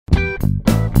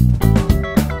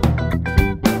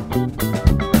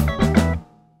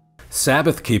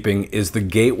Sabbath-keeping is the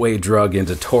gateway drug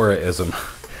into Torahism.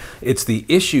 It's the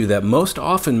issue that most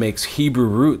often makes Hebrew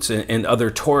roots and other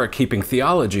Torah-keeping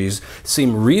theologies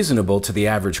seem reasonable to the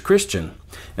average Christian.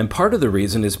 And part of the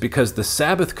reason is because the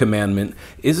Sabbath commandment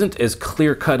isn't as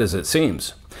clear-cut as it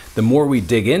seems. The more we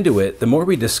dig into it, the more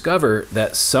we discover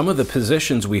that some of the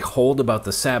positions we hold about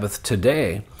the Sabbath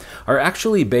today are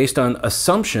actually based on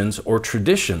assumptions or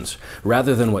traditions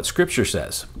rather than what Scripture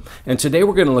says. And today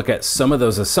we're going to look at some of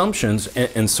those assumptions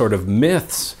and sort of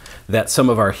myths that some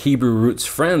of our Hebrew roots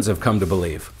friends have come to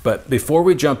believe. But before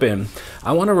we jump in,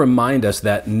 I want to remind us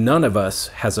that none of us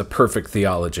has a perfect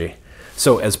theology.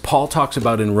 So as Paul talks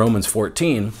about in Romans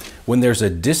 14, when there's a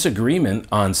disagreement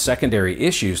on secondary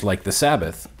issues like the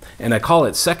Sabbath, and I call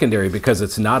it secondary because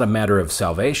it's not a matter of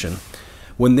salvation,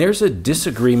 when there's a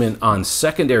disagreement on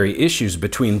secondary issues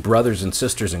between brothers and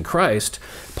sisters in Christ,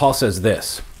 Paul says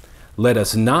this: "Let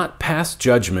us not pass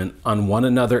judgment on one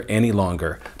another any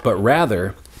longer, but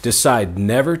rather decide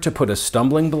never to put a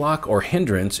stumbling block or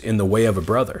hindrance in the way of a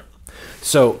brother."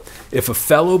 So if a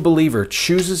fellow believer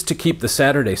chooses to keep the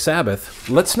Saturday Sabbath,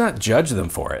 let's not judge them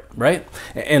for it, right?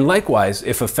 And likewise,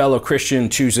 if a fellow Christian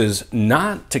chooses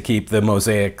not to keep the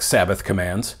Mosaic Sabbath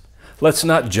commands, let's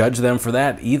not judge them for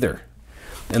that either.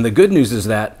 And the good news is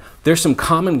that there's some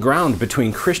common ground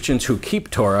between Christians who keep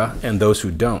Torah and those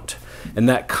who don't. And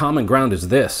that common ground is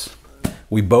this: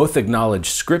 we both acknowledge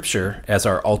Scripture as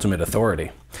our ultimate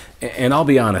authority. And I'll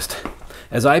be honest,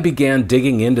 as I began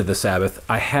digging into the Sabbath,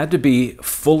 I had to be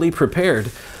fully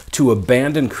prepared to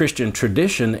abandon Christian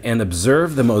tradition and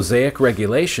observe the Mosaic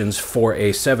regulations for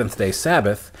a seventh-day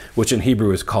Sabbath, which in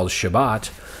Hebrew is called Shabbat,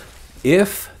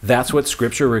 if that's what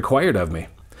Scripture required of me.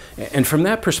 And from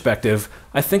that perspective,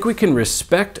 I think we can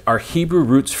respect our Hebrew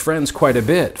roots friends quite a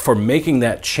bit for making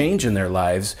that change in their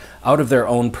lives out of their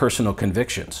own personal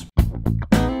convictions.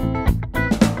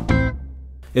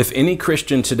 If any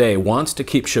Christian today wants to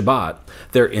keep Shabbat,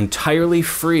 they're entirely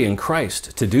free in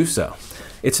Christ to do so.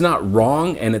 It's not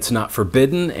wrong, and it's not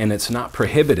forbidden, and it's not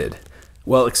prohibited.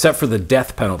 Well, except for the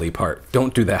death penalty part.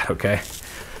 Don't do that, okay?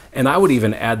 And I would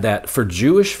even add that for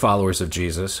Jewish followers of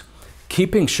Jesus,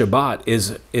 keeping Shabbat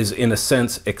is in a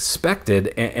sense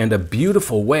expected and a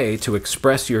beautiful way to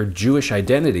express your Jewish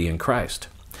identity in Christ.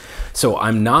 So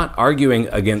I'm not arguing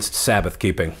against Sabbath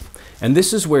keeping. And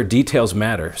this is where details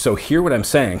matter. So hear what I'm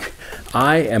saying.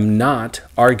 I am not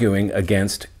arguing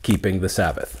against keeping the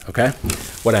Sabbath, okay?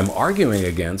 What I'm arguing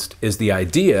against is the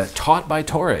idea taught by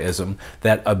Torahism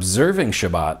that observing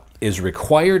Shabbat is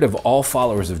required of all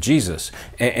followers of Jesus,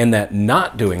 and that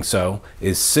not doing so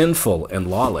is sinful and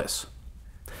lawless.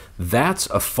 That's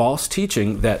a false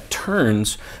teaching that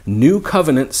turns New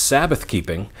Covenant Sabbath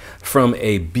keeping from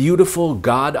a beautiful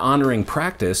God-honoring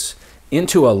practice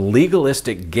into a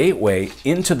legalistic gateway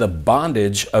into the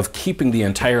bondage of keeping the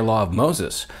entire law of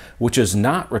Moses, which is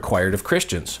not required of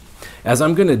Christians. As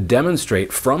I'm going to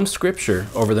demonstrate from Scripture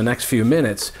over the next few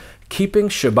minutes, keeping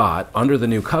Shabbat under the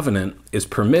New Covenant is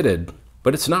permitted,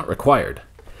 but it's not required.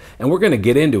 And we're going to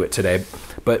get into it today,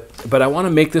 but I want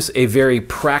to make this a very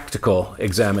practical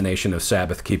examination of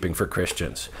Sabbath keeping for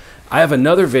Christians. I have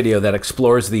another video that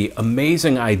explores the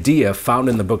amazing idea found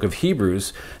in the book of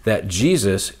Hebrews that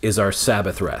Jesus is our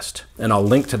Sabbath rest, and I'll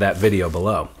link to that video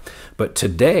below. But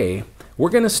today, we're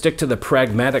going to stick to the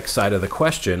pragmatic side of the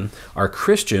question: are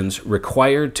Christians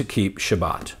required to keep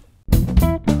Shabbat?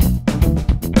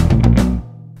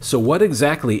 So what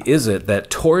exactly is it that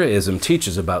Torahism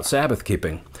teaches about Sabbath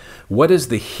keeping? What is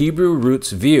the Hebrew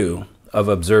roots view of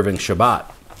observing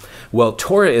Shabbat? Well,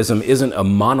 Torahism isn't a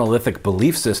monolithic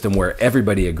belief system where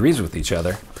everybody agrees with each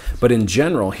other, but in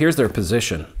general, here's their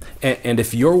position. And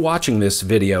if you're watching this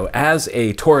video as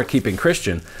a Torah-keeping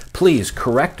Christian, please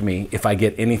correct me if I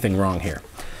get anything wrong here.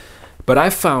 But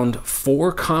I've found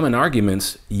 4 common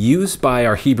arguments used by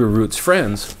our Hebrew roots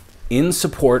friends in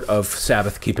support of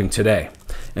Sabbath keeping today.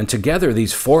 And together,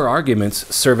 these 4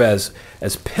 arguments serve as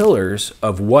pillars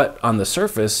of what, on the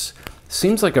surface,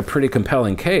 seems like a pretty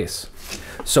compelling case.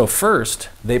 So first,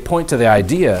 they point to the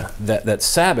idea that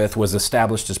Sabbath was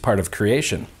established as part of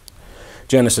creation.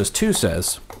 Genesis 2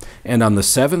 says, "And on the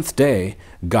 7th day,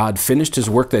 God finished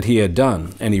his work that he had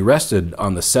done, and he rested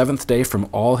on the 7th day from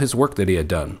all his work that he had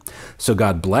done. So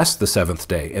God blessed the 7th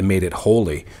day and made it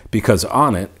holy, because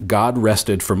on it God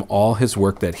rested from all his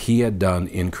work that he had done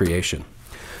in creation."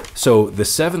 So the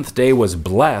 7th day was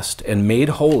blessed and made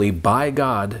holy by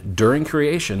God during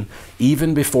creation,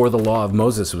 even before the law of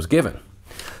Moses was given.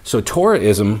 So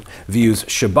Torahism views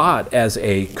Shabbat as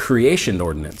a creation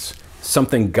ordinance,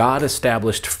 something God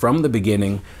established from the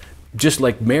beginning, just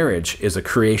like marriage is a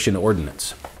creation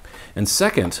ordinance. And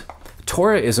second,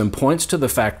 Torahism points to the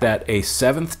fact that a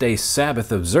seventh-day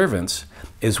Sabbath observance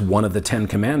is one of the 10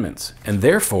 Commandments, and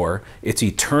therefore it's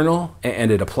eternal and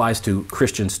it applies to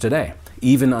Christians today,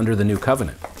 even under the New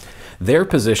Covenant. Their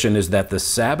position is that the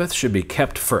Sabbath should be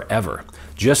kept forever,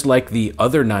 just like the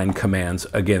other 9 commands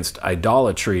against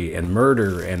idolatry and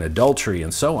murder and adultery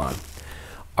and so on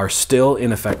are still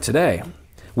in effect today.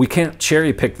 We can't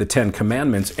cherry pick the 10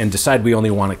 Commandments and decide we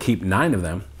only want to keep 9 of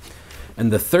them. And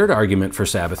the third argument for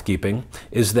Sabbath keeping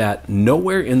is that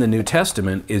nowhere in the New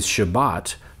Testament is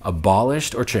Shabbat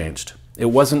abolished or changed. It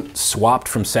wasn't swapped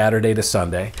from Saturday to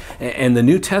Sunday. And the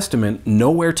New Testament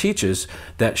nowhere teaches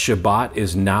that Shabbat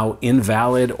is now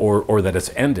invalid or that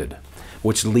it's ended,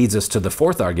 which leads us to the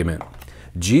fourth argument.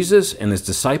 Jesus and his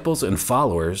disciples and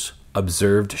followers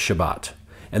observed Shabbat.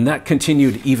 And that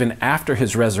continued even after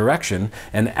his resurrection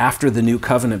and after the new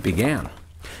covenant began.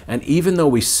 And even though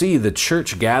we see the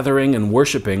church gathering and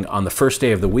worshiping on the first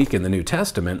day of the week in the New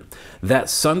Testament, that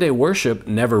Sunday worship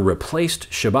never replaced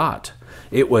Shabbat.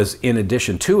 It was in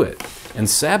addition to it. And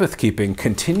Sabbath keeping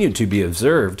continued to be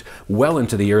observed well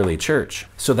into the early church.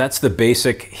 So that's the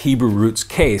basic Hebrew roots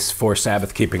case for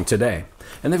Sabbath keeping today.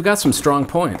 And they've got some strong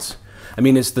points. I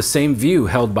mean, it's the same view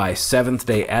held by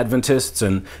Seventh-day Adventists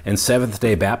and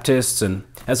Seventh-day Baptists. And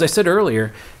as I said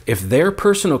earlier, if their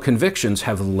personal convictions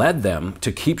have led them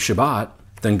to keep Shabbat,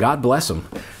 then God bless them,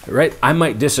 right? I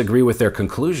might disagree with their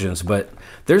conclusions, but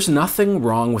there's nothing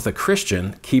wrong with a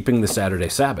Christian keeping the Saturday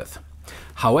Sabbath.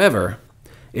 However,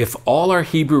 if all our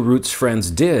Hebrew roots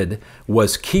friends did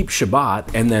was keep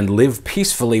Shabbat and then live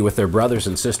peacefully with their brothers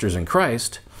and sisters in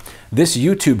Christ, this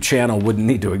YouTube channel wouldn't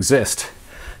need to exist.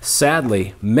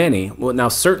 Sadly, many, well now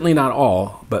certainly not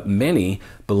all, but many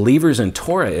believers in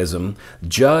Torahism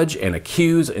judge and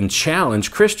accuse and challenge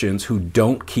Christians who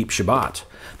don't keep Shabbat.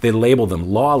 They label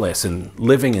them lawless and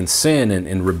living in sin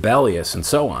and rebellious and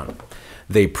so on.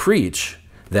 They preach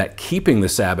that keeping the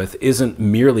Sabbath isn't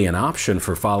merely an option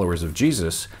for followers of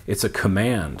Jesus, it's a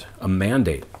command, a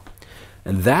mandate.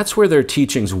 And that's where their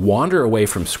teachings wander away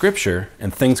from Scripture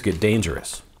and things get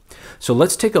dangerous. So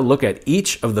let's take a look at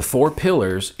each of the 4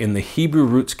 pillars in the Hebrew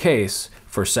roots case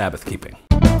for Sabbath keeping.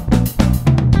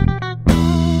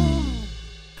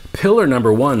 Pillar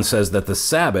number 1 says that the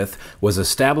Sabbath was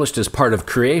established as part of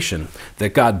creation,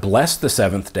 that God blessed the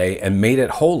 7th day and made it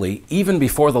holy even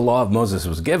before the law of Moses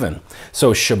was given.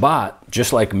 So Shabbat,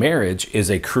 just like marriage,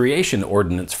 is a creation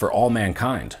ordinance for all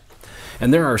mankind.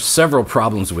 And there are several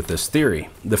problems with this theory.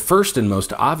 The first and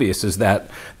most obvious is that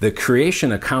the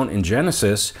creation account in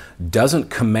Genesis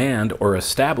doesn't command or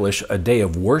establish a day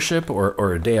of worship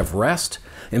or a day of rest.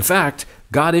 In fact,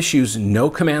 God issues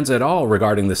no commands at all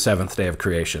regarding the 7th day of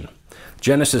creation.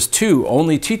 Genesis 2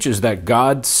 only teaches that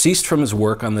God ceased from his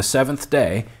work on the 7th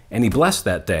day and he blessed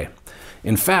that day.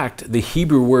 In fact, the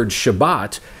Hebrew word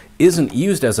Shabbat isn't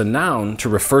used as a noun to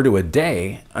refer to a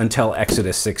day until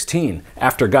Exodus 16,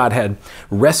 after God had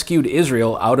rescued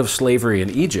Israel out of slavery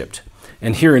in Egypt.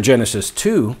 And here in Genesis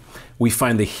 2, we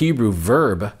find the Hebrew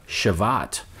verb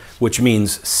shavat, which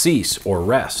means cease or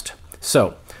rest.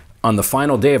 So, on the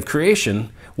final day of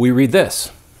creation, we read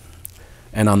this.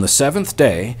 And on the 7th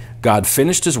day, God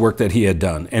finished his work that he had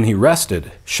done, and he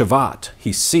rested, shavat,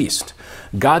 he ceased.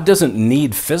 God doesn't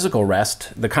need physical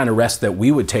rest, the kind of rest that we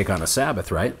would take on a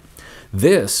Sabbath, right?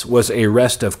 This was a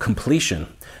rest of completion.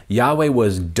 Yahweh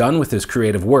was done with his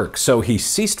creative work, so he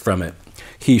ceased from it.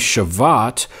 He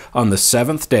shavat on the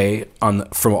 7th day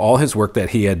from all his work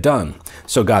that he had done.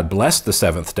 So God blessed the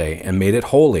 7th day and made it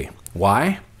holy.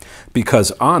 Why?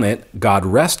 Because on it, God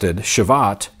rested,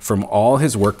 Shabbat, from all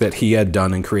his work that he had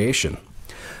done in creation.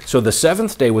 So the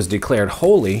 7th day was declared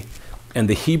holy, and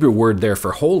the Hebrew word there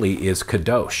for holy is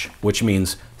kadosh, which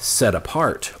means set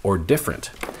apart or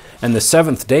different. And the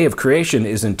 7th day of creation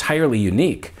is entirely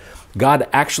unique. God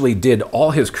actually did all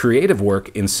his creative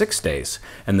work in 6 days,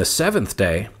 and the 7th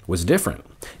day was different.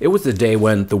 It was the day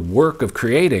when the work of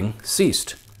creating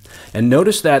ceased. And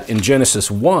notice that in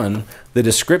Genesis 1, the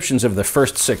descriptions of the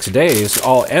first 6 days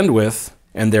all end with,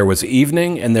 and there was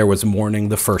evening and there was morning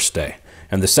the first day,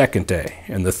 and the 2nd day,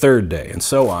 and the 3rd day, and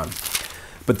so on.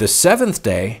 But the 7th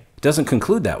day doesn't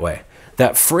conclude that way.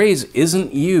 That phrase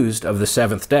isn't used of the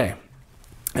 7th day.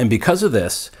 And because of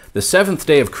this, the 7th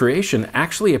day of creation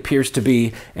actually appears to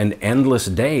be an endless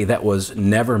day that was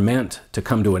never meant to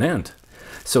come to an end.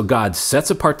 So God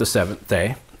sets apart the 7th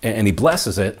day, and he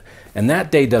blesses it, and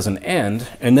that day doesn't end.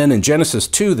 And then in Genesis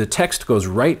 2, the text goes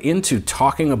right into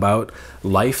talking about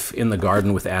life in the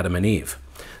garden with Adam and Eve.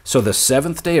 So the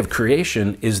seventh day of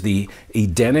creation is the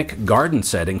Edenic garden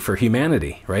setting for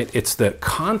humanity, right? It's the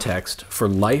context for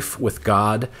life with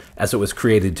God as it was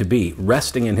created to be,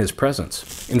 resting in his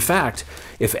presence. In fact,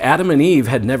 if Adam and Eve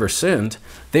had never sinned,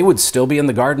 they would still be in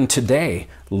the garden today,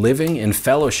 living and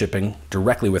fellowshipping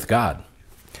directly with God.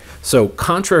 So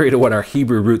contrary to what our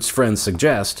Hebrew roots friends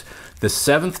suggest, the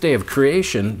seventh day of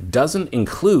creation doesn't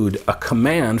include a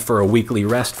command for a weekly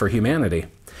rest for humanity.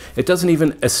 It doesn't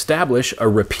even establish a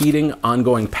repeating,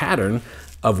 ongoing pattern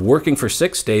of working for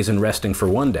 6 days and resting for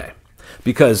 1 day.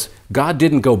 Because God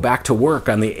didn't go back to work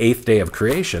on the 8th day of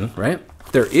creation, right?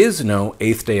 There is no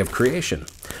 8th day of creation.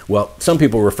 Well, some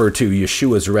people refer to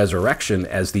Yeshua's resurrection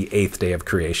as the 8th day of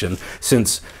creation,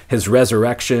 since his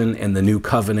resurrection and the new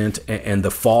covenant and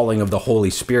the falling of the Holy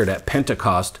Spirit at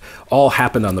Pentecost all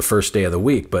happened on the first day of the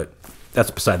week, but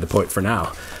that's beside the point for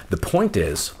now. The point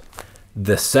is,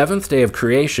 the 7th day of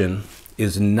creation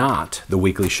is not the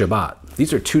weekly Shabbat.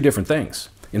 These are two different things.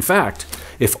 In fact,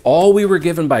 if all we were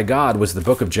given by God was the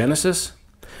book of Genesis,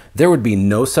 there would be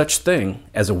no such thing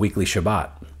as a weekly Shabbat.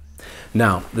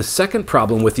 Now, the second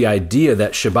problem with the idea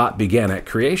that Shabbat began at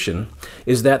creation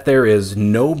is that there is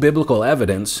no biblical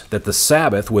evidence that the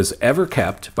Sabbath was ever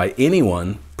kept by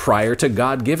anyone prior to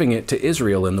God giving it to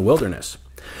Israel in the wilderness.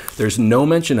 There's no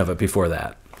mention of it before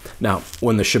that. Now,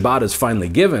 when the Shabbat is finally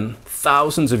given,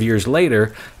 thousands of years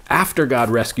later, after God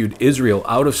rescued Israel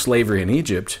out of slavery in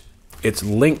Egypt, it's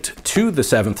linked to the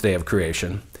 7th day of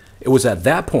creation. It was at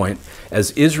that point,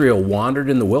 as Israel wandered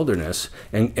in the wilderness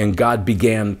and God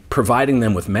began providing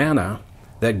them with manna,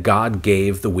 that God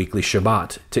gave the weekly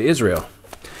Shabbat to Israel.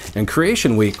 And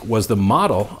Creation Week was the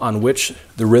model on which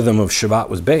the rhythm of Shabbat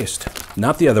was based,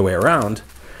 not the other way around.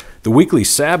 The weekly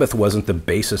Sabbath wasn't the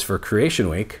basis for Creation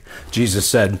Week. Jesus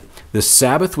said, "The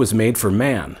Sabbath was made for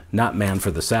man, not man for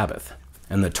the Sabbath."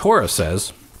 And the Torah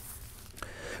says,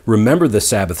 "Remember the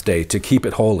Sabbath day to keep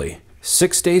it holy.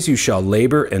 6 days you shall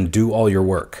labor and do all your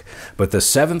work. But the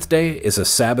 7th day is a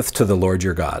Sabbath to the Lord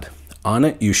your God. On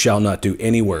it you shall not do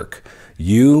any work.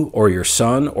 You or your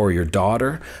son or your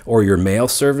daughter or your male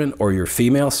servant or your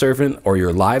female servant or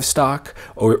your livestock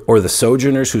or the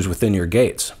sojourners who's within your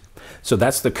gates." So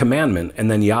that's the commandment, and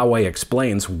then Yahweh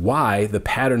explains why the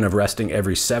pattern of resting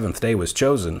every 7th day was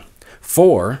chosen.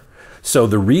 So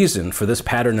the reason for this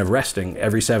pattern of resting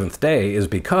every 7th day is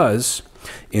because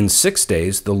in 6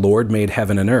 days the Lord made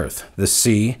heaven and earth, the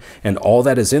sea, and all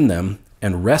that is in them,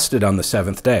 and rested on the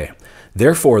 7th day.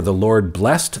 Therefore the Lord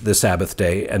blessed the Sabbath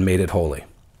day and made it holy.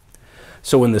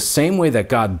 So in the same way that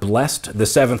God blessed the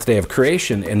 7th day of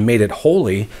creation and made it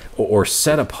holy or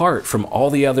set apart from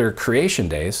all the other creation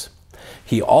days,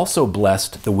 he also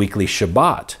blessed the weekly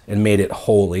Shabbat and made it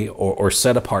holy or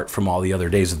set apart from all the other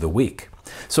days of the week.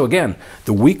 So again,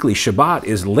 the weekly Shabbat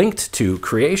is linked to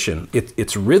creation.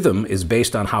 Its rhythm is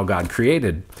based on how God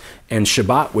created. And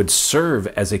Shabbat would serve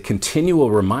as a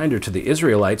continual reminder to the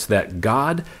Israelites that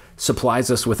God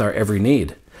supplies us with our every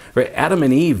need. Right? Adam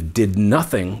and Eve did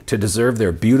nothing to deserve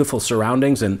their beautiful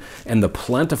surroundings and the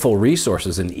plentiful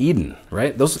resources in Eden.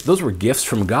 Right? Those were gifts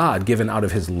from God given out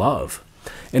of his love.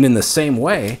 And in the same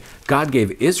way, God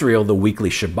gave Israel the weekly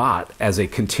Shabbat as a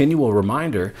continual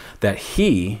reminder that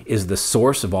he is the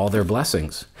source of all their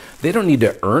blessings. They don't need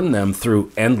to earn them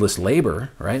through endless labor,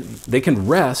 right? They can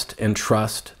rest and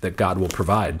trust that God will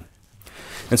provide.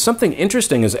 And something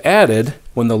interesting is added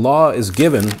when the law is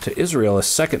given to Israel a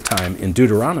second time in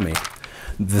Deuteronomy.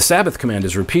 The Sabbath command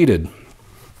is repeated.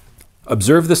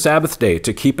 "Observe the Sabbath day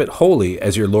to keep it holy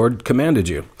as your Lord commanded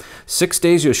you. 6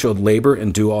 days you shall labor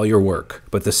and do all your work,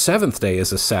 but the 7th day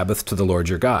is a Sabbath to the Lord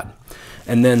your God."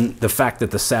 And then the fact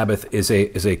that the Sabbath is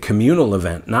a communal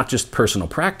event, not just personal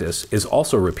practice, is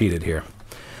also repeated here.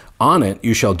 "On it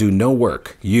you shall do no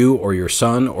work, you or your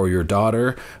son or your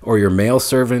daughter or your male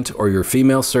servant or your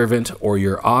female servant or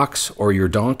your ox or your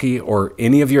donkey or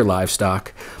any of your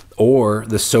livestock or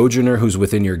the sojourner who's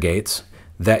within your gates,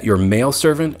 that your male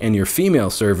servant and your female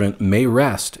servant may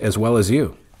rest as well as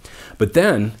you." But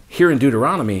then, here in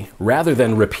Deuteronomy, rather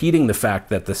than repeating the fact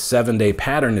that the 7-day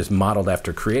pattern is modeled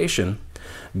after creation,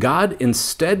 God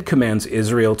instead commands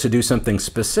Israel to do something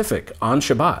specific on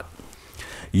Shabbat.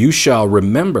 "You shall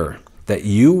remember that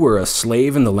you were a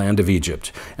slave in the land of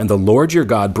Egypt, and the Lord your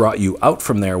God brought you out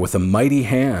from there with a mighty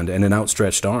hand and an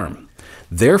outstretched arm.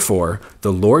 Therefore,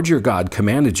 the Lord your God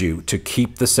commanded you to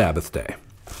keep the Sabbath day."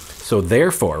 So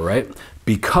therefore, right,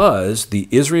 because the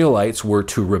Israelites were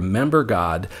to remember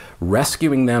God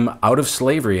rescuing them out of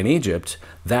slavery in Egypt,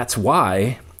 that's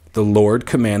why the Lord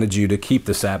commanded you to keep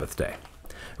the Sabbath day.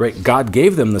 Right? God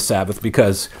gave them the Sabbath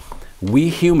because we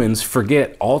humans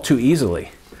forget all too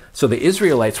easily So the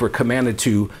Israelites were commanded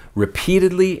to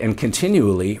repeatedly and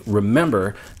continually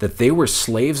remember that they were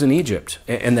slaves in Egypt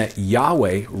and that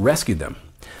Yahweh rescued them.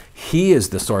 He is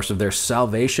the source of their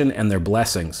salvation and their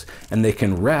blessings, and they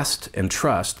can rest and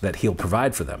trust that He'll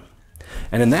provide for them.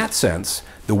 And in that sense,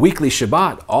 the weekly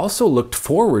Shabbat also looked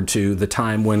forward to the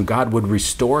time when God would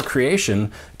restore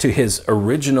creation to His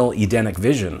original Edenic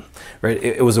vision. Right?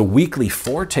 It was a weekly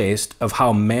foretaste of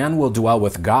how man will dwell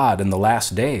with God in the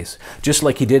last days, just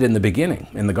like He did in the beginning,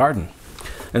 in the garden.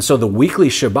 And so the weekly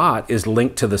Shabbat is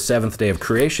linked to the seventh day of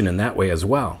creation in that way as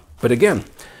well. But again,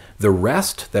 the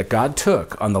rest that God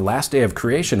took on the last day of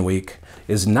creation week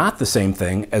is not the same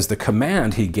thing as the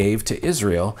command He gave to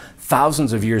Israel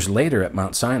thousands of years later at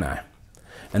Mount Sinai.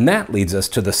 And that leads us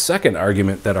to the second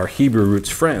argument that our Hebrew roots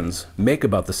friends make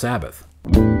about the Sabbath.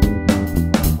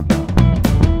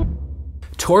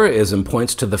 Torahism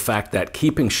points to the fact that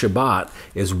keeping Shabbat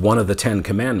is one of the 10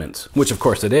 commandments, which of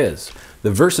course it is.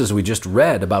 The verses we just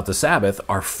read about the Sabbath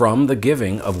are from the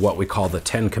giving of what we call the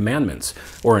 10 commandments,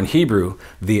 or in Hebrew,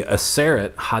 the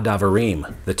Aseret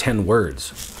Hadavarim, the 10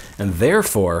 words. And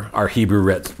therefore, our Hebrew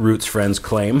roots friends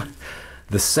claim,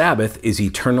 the Sabbath is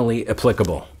eternally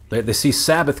applicable. They see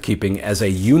Sabbath-keeping as a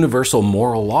universal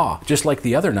moral law, just like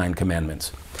the other 9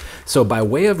 commandments. So by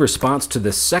way of response to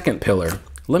this second pillar,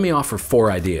 let me offer 4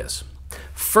 ideas.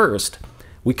 First,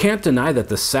 we can't deny that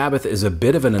the Sabbath is a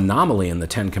bit of an anomaly in the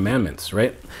 10 commandments,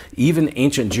 right? Even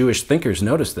ancient Jewish thinkers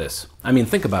noticed this. I mean,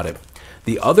 think about it.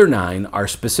 The other 9 are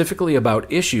specifically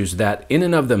about issues that, in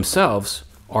and of themselves,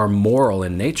 are moral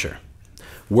in nature.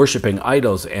 Worshipping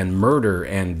idols and murder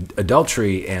and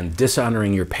adultery and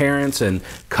dishonoring your parents and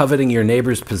coveting your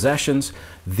neighbor's possessions,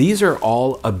 these are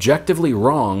all objectively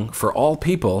wrong for all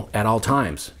people at all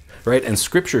times, right? And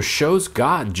Scripture shows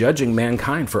God judging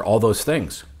mankind for all those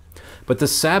things. But the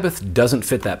Sabbath doesn't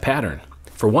fit that pattern.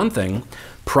 For one thing,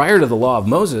 prior to the law of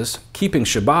Moses, keeping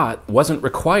Shabbat wasn't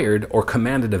required or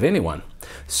commanded of anyone.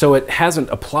 So it hasn't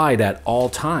applied at all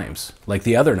times, like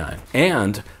the other 9.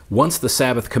 And once the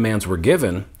Sabbath commands were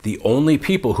given, the only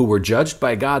people who were judged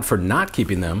by God for not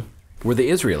keeping them were the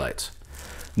Israelites.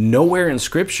 Nowhere in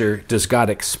Scripture does God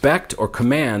expect or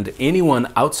command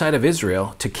anyone outside of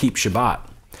Israel to keep Shabbat,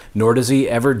 nor does He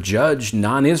ever judge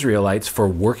non-Israelites for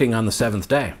working on the 7th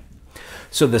day.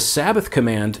 So the Sabbath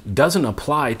command doesn't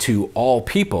apply to all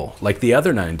people like the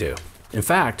other 9 do. In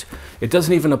fact, it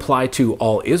doesn't even apply to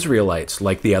all Israelites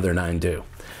like the other 9 do.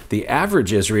 The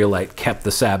average Israelite kept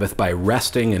the Sabbath by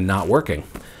resting and not working.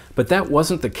 But that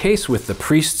wasn't the case with the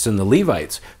priests and the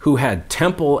Levites, who had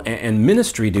temple and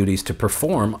ministry duties to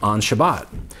perform on Shabbat.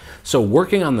 So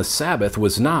working on the Sabbath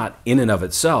was not, in and of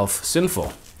itself,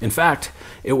 sinful. In fact,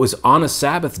 it was on a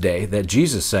Sabbath day that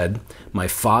Jesus said, "My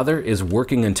Father is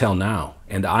working until now,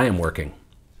 and I am working."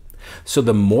 So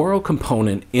the moral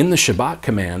component in the Shabbat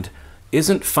command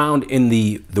isn't found in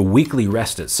the weekly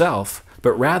rest itself,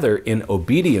 but rather in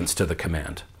obedience to the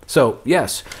command. So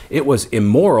yes, it was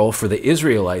immoral for the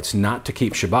Israelites not to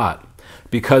keep Shabbat,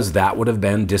 because that would have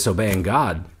been disobeying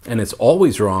God, and it's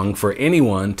always wrong for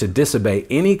anyone to disobey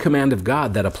any command of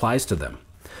God that applies to them.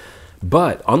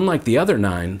 But unlike the other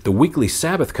 9, the weekly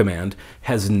Sabbath command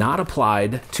has not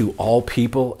applied to all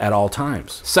people at all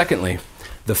times. Secondly,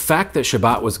 the fact that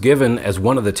Shabbat was given as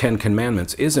one of the 10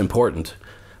 commandments is important.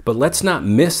 But let's not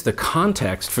miss the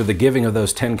context for the giving of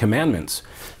those 10 commandments.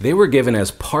 They were given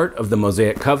as part of the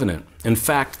Mosaic covenant. In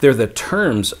fact, they're the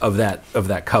terms of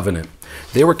that covenant.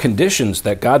 They were conditions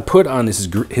that God put on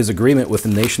his agreement with the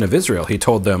nation of Israel. He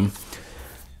told them,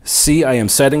 "See, I am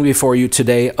setting before you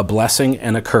today a blessing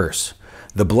and a curse.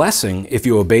 The blessing, if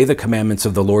you obey the commandments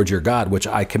of the Lord your God, which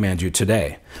I command you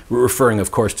today." We're referring, of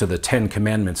course, to the 10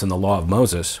 commandments in the law of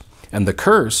Moses. And the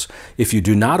curse, if you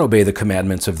do not obey the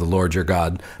commandments of the Lord your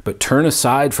God, but turn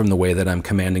aside from the way that I'm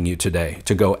commanding you today,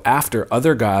 to go after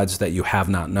other gods that you have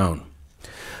not known.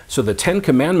 So the 10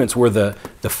 commandments were the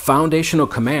foundational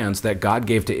commands that God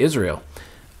gave to Israel.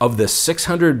 Of the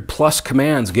 600 plus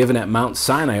commands given at Mount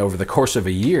Sinai over the course of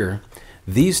a year,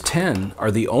 these 10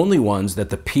 are the only ones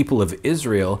that the people of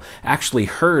Israel actually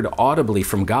heard audibly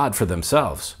from God for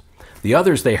themselves. The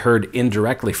others they heard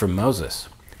indirectly from Moses.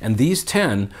 And these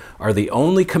 10 are the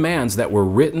only commands that were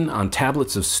written on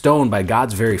tablets of stone by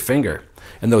God's very finger.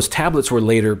 And those tablets were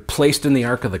later placed in the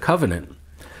Ark of the Covenant.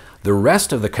 The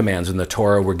rest of the commands in the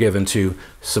Torah were given to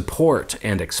support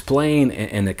and explain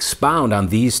and expound on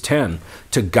these 10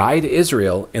 to guide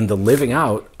Israel in the living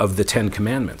out of the 10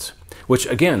 commandments, which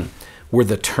again were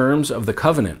the terms of the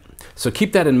covenant. So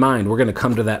keep that in mind. We're going to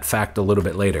come to that fact a little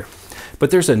bit later. But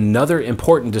there's another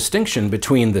important distinction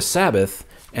between the Sabbath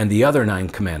and the other 9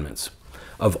 commandments.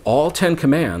 Of all 10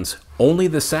 commands, only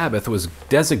the Sabbath was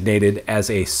designated as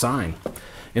a sign.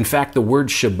 In fact, the word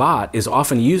Shabbat is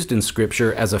often used in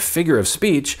Scripture as a figure of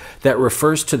speech that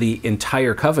refers to the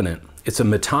entire covenant. It's a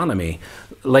metonymy,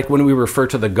 like when we refer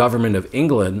to the government of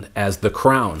England as the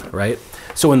crown, right?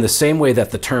 So in the same way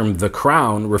that the term the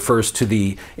crown refers to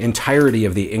the entirety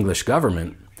of the English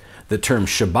government, the term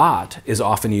Shabbat is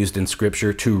often used in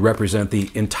Scripture to represent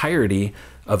the entirety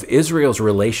of Israel's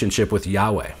relationship with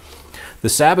Yahweh. The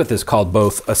Sabbath is called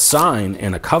both a sign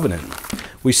and a covenant.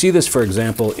 We see this, for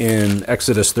example, in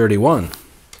Exodus 31.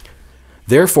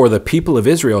 Therefore, the people of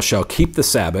Israel shall keep the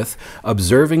Sabbath,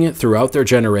 observing it throughout their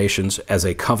generations as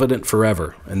a covenant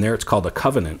forever. And there it's called a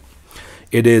covenant.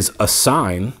 It is a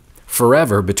sign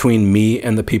forever between me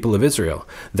and the people of Israel,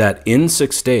 that in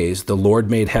 6 days the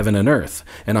Lord made heaven and earth,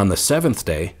 and on the seventh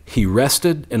day he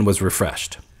rested and was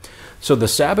refreshed. So the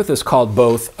Sabbath is called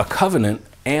both a covenant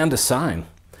and a sign,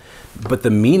 but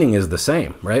the meaning is the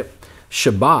same, right?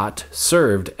 Shabbat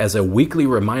served as a weekly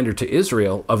reminder to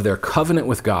Israel of their covenant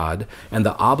with God and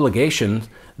the obligation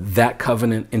that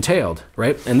covenant entailed,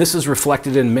 right? And this is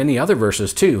reflected in many other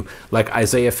verses too, like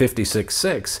Isaiah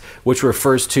 56:6, which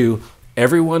refers to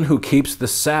everyone who keeps the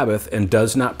Sabbath and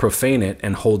does not profane it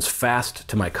and holds fast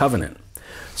to my covenant.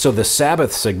 So the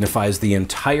Sabbath signifies the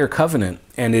entire covenant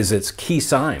and is its key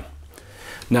sign.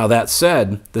 Now that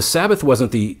said, the Sabbath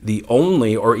wasn't the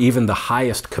only or even the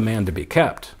highest command to be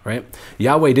kept, right?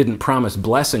 Yahweh didn't promise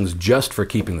blessings just for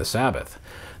keeping the Sabbath.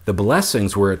 The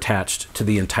blessings were attached to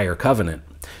the entire covenant,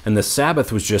 and the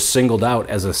Sabbath was just singled out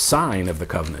as a sign of the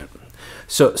covenant.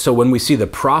 So when we see the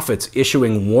prophets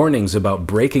issuing warnings about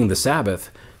breaking the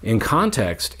Sabbath, in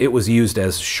context, it was used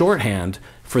as shorthand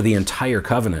for the entire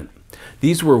covenant.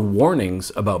 These were warnings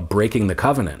about breaking the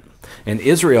covenant. And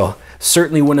Israel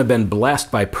certainly wouldn't have been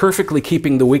blessed by perfectly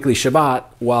keeping the weekly Shabbat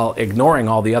while ignoring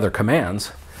all the other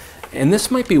commands. And this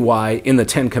might be why in the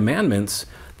 10 Commandments,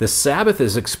 the Sabbath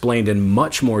is explained in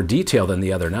much more detail than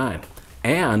the other 9.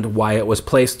 And why it was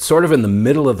placed sort of in the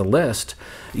middle of the list,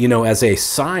 as a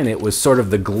sign. It was sort of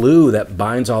the glue that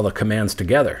binds all the commands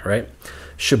together, right?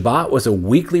 Shabbat was a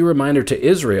weekly reminder to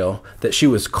Israel that she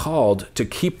was called to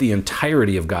keep the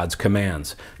entirety of God's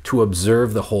commands, to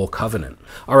observe the whole covenant.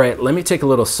 All right, let me take a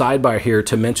little sidebar here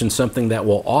to mention something that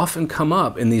will often come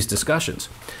up in these discussions.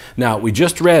 Now, we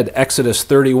just read Exodus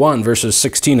 31, verses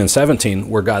 16 and 17,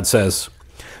 where God says,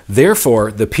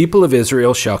 "Therefore, the people of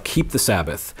Israel shall keep the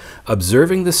Sabbath,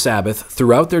 observing the Sabbath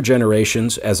throughout their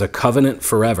generations as a covenant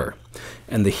forever."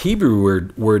 And the Hebrew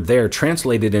word there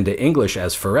translated into English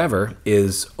as forever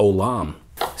is olam.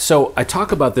 So I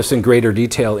talk about this in greater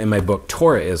detail in my book,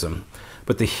 Torahism.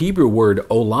 But the Hebrew word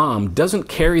olam doesn't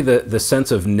carry the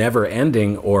sense of never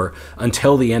ending or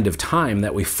until the end of time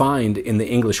that we find in the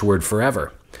English word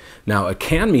forever. Now, it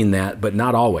can mean that, but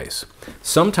not always.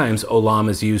 Sometimes olam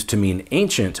is used to mean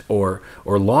ancient or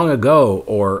long ago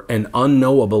or an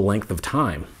unknowable length of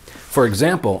time. For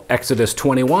example, Exodus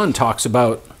 21 talks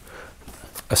about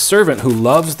a servant who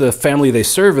loves the family they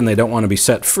serve and they don't want to be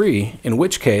set free, in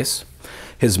which case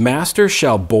his master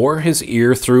shall bore his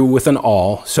ear through with an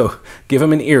awl, so give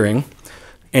him an earring,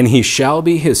 and he shall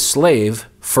be his slave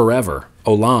forever,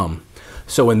 olam.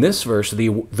 So in this verse, the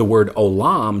word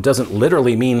olam doesn't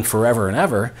literally mean forever and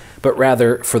ever, but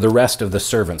rather for the rest of the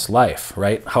servant's life,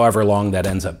 right? However long that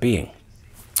ends up being.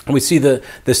 And we see the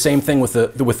same thing with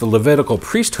the Levitical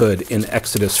priesthood in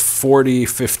Exodus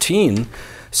 40:15,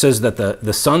 says that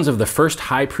the sons of the first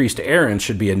high priest Aaron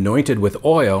should be anointed with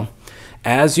oil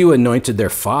as you anointed their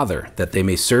father, that they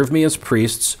may serve me as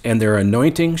priests, and their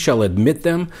anointing shall admit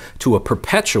them to a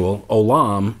perpetual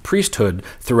olam priesthood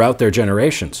throughout their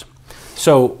generations.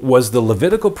 So was the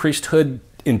Levitical priesthood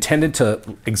intended to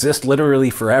exist literally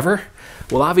forever?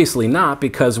 Well, obviously not,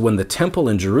 because when the temple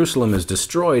in Jerusalem is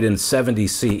destroyed in 70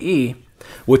 CE,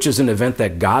 which is an event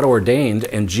that God ordained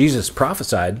and Jesus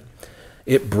prophesied,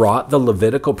 it brought the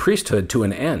Levitical priesthood to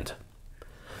an end.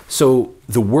 So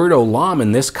the word olam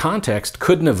in this context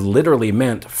couldn't have literally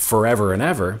meant forever and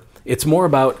ever. It's more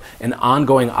about an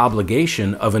ongoing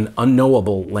obligation of an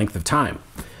unknowable length of time.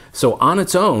 So on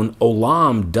its own,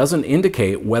 olam doesn't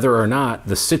indicate whether or not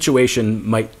the situation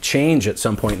might change at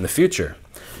some point in the future.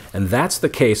 And that's the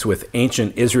case with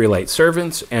ancient Israelite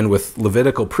servants and with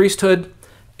Levitical priesthood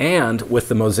and with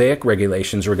the Mosaic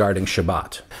regulations regarding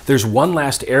Shabbat. There's one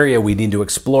last area we need to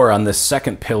explore on this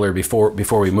second pillar before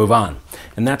we move on,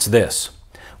 and that's this.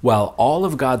 While all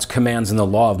of God's commands in the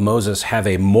law of Moses have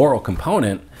a moral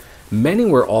component, many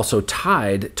were also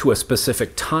tied to a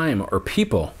specific time or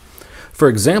people. For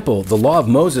example, the law of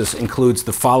Moses includes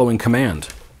the following command: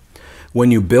 When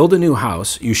you build a new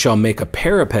house, you shall make a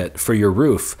parapet for your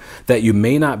roof, that you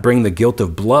may not bring the guilt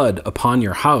of blood upon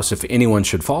your house if anyone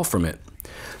should fall from it.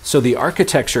 So the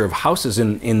architecture of houses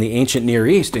in the ancient Near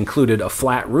East included a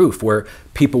flat roof where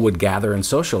people would gather and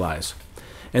socialize.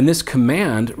 And this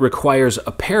command requires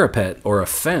a parapet or a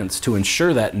fence to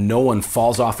ensure that no one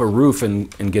falls off a roof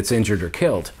and gets injured or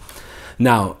killed.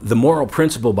 Now, the moral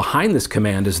principle behind this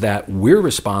command is that we're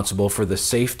responsible for the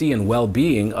safety and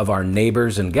well-being of our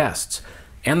neighbors and guests,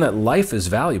 and that life is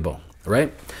valuable,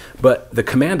 right? But the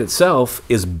command itself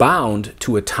is bound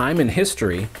to a time in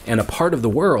history and a part of the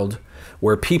world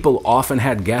where people often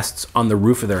had guests on the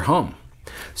roof of their home.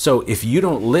 So if you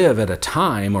don't live at a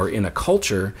time or in a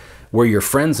culture where your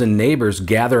friends and neighbors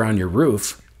gather on your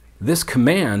roof, this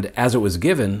command, as it was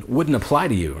given, wouldn't apply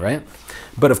to you, right?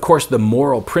 But of course, the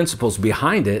moral principles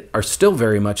behind it are still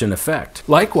very much in effect.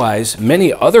 Likewise,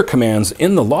 many other commands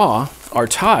in the law are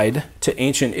tied to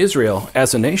ancient Israel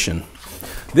as a nation.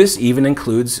 This even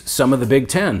includes some of the Big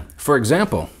Ten. For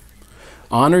example,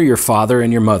 honor your father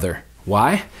and your mother.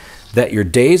 Why? That your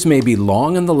days may be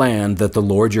long in the land that the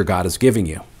Lord your God is giving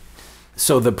you.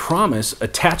 So the promise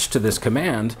attached to this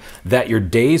command, that your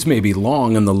days may be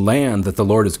long in the land that the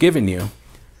Lord has given you,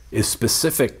 is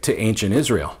specific to ancient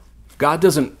Israel. God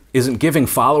isn't giving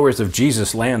followers of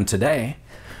Jesus land today.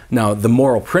 Now, the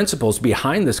moral principles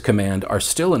behind this command are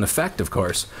still in effect, of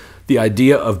course. The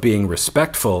idea of being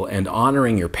respectful and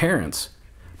honoring your parents.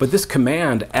 But this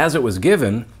command, as it was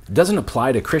given, doesn't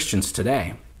apply to Christians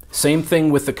today. Same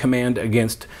thing with the command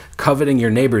against coveting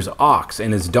your neighbor's ox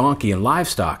and his donkey and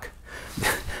livestock.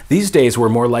 These days, we're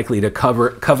more likely to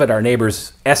covet our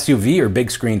neighbor's SUV or big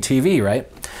screen TV, right?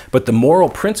 But the moral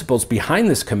principles behind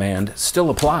this command still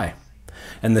apply.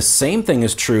 And the same thing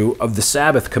is true of the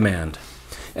Sabbath command.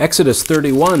 Exodus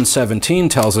 31:17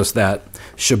 tells us that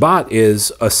Shabbat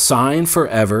is a sign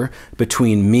forever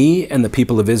between me and the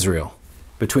people of Israel.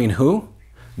 Between who?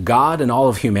 God and all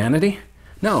of humanity?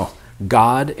 No,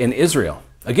 God and Israel.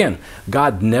 Again,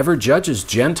 God never judges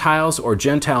Gentiles or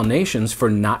Gentile nations for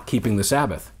not keeping the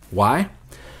Sabbath. Why?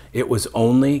 It was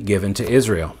only given to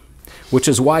Israel, which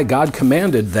is why God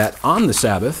commanded that on the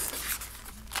Sabbath,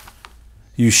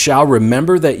 you shall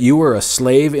remember that you were a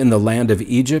slave in the land of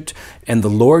Egypt, and the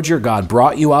Lord your God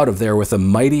brought you out of there with a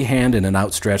mighty hand and an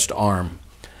outstretched arm.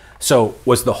 So,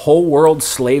 was the whole world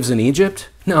slaves in Egypt?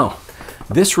 No.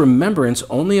 This remembrance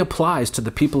only applies to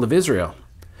the people of Israel.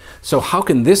 So how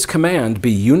can this command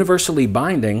be universally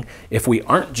binding if we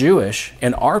aren't Jewish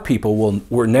and our people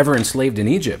were never enslaved in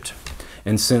Egypt?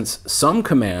 And since some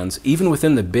commands, even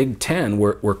within the Big Ten,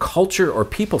 were culture or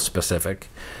people specific,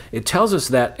 it tells us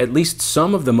that at least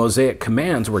some of the Mosaic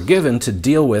commands were given to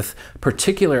deal with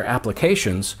particular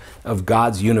applications of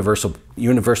God's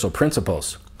universal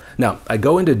principles. Now, I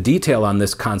go into detail on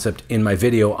this concept in my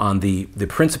video on the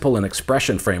principle and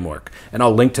expression framework, and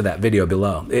I'll link to that video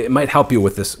below. It might help you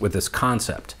with this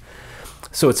concept.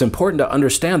 So it's important to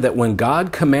understand that when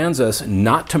God commands us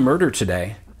not to murder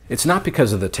today, it's not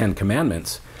because of the Ten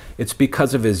Commandments. It's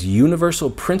because of his universal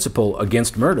principle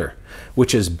against murder,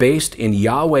 which is based in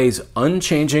Yahweh's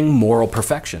unchanging moral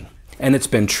perfection. And it's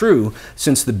been true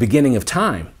since the beginning of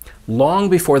time. Long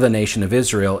before the nation of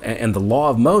Israel and the law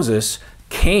of Moses,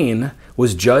 Cain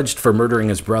was judged for murdering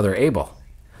his brother Abel.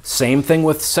 Same thing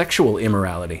with sexual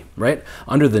immorality, right?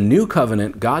 Under the new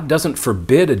covenant, God doesn't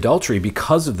forbid adultery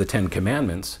because of the Ten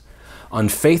Commandments.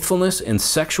 Unfaithfulness and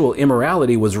sexual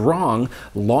immorality was wrong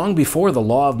long before the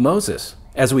law of Moses,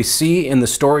 as we see in the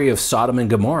story of Sodom and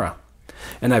Gomorrah.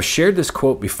 And I've shared this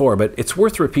quote before, but it's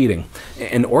worth repeating.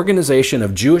 An organization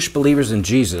of Jewish believers in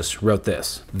Jesus wrote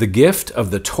this: "The gift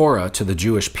of the Torah to the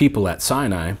Jewish people at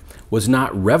Sinai was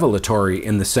not revelatory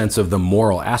in the sense of the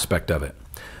moral aspect of it.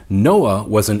 Noah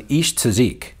was an Ish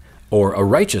Tzadik, or a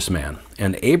righteous man,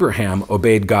 and Abraham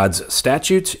obeyed God's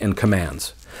statutes and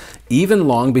commands, even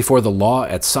long before the law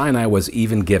at Sinai was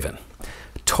even given.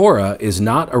 Torah is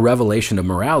not a revelation of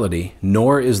morality,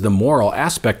 nor is the moral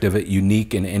aspect of it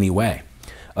unique in any way.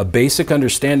 A basic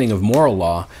understanding of moral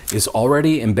law is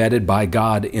already embedded by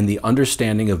God in the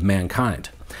understanding of mankind.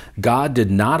 God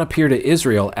did not appear to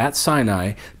Israel at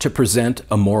Sinai to present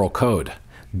a moral code.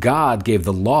 God gave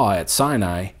the law at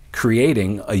Sinai,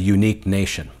 creating a unique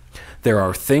nation. There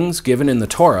are things given in the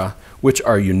Torah which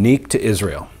are unique to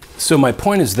Israel." So my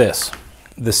point is this: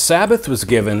 the Sabbath was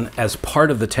given as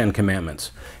part of the Ten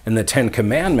Commandments, and the Ten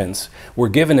Commandments were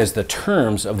given as the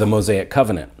terms of the Mosaic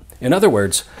covenant. In other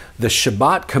words, the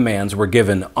Shabbat commands were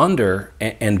given under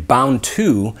and bound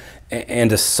to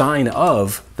and a sign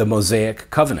of the Mosaic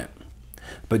covenant.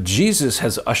 but Jesus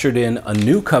has ushered in a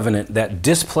new covenant that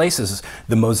displaces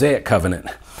the Mosaic covenant.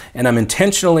 And I'm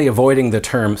intentionally avoiding the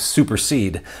term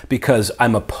supersede because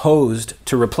I'm opposed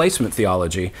to replacement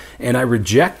theology, and I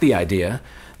reject the idea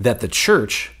that the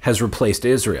church has replaced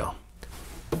Israel.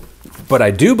 But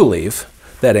I do believe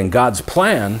that in God's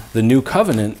plan, the new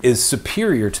covenant is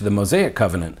superior to the Mosaic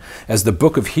covenant, as the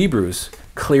book of Hebrews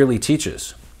clearly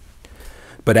teaches.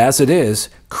 But as it is,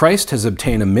 Christ has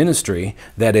obtained a ministry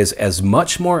that is as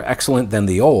much more excellent than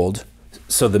the old.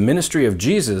 So the ministry of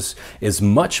Jesus is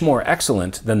much more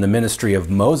excellent than the ministry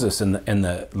of Moses and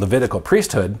the Levitical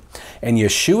priesthood. And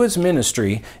Yeshua's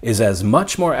ministry is as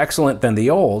much more excellent than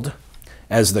the old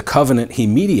as the covenant he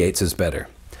mediates is better.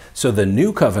 So the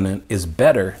new covenant is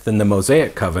better than the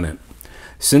Mosaic covenant,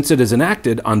 since it is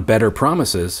enacted on better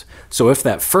promises. So if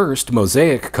that first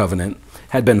Mosaic covenant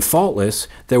had been faultless,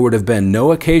 there would have been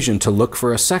no occasion to look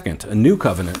for a second, a new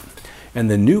covenant. And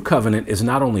the new covenant is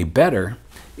not only better,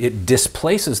 it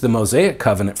displaces the Mosaic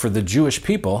covenant for the Jewish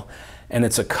people, and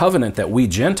it's a covenant that we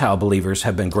Gentile believers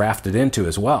have been grafted into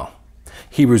as well.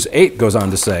 Hebrews 8 goes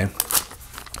on to say,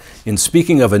 in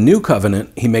speaking of a new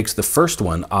covenant, he makes the first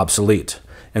one obsolete.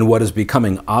 And what is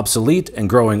becoming obsolete and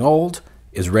growing old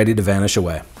is ready to vanish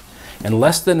away. And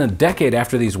less than a decade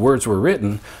after these words were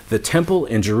written, the temple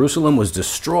in Jerusalem was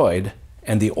destroyed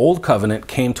and the old covenant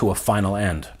came to a final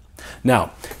end.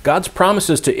 Now, God's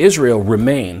promises to Israel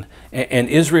remain, and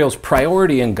Israel's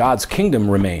priority in God's kingdom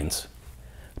remains.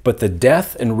 But the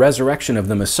death and resurrection of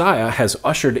the Messiah has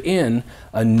ushered in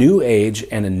a new age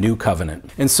and a new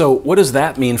covenant. And so what does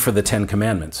that mean for the Ten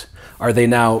Commandments? Are they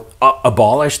now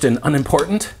abolished and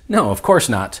unimportant? No, of course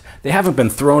not. They haven't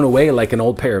been thrown away like an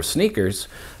old pair of sneakers.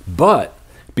 But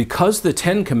because the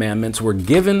Ten Commandments were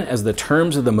given as the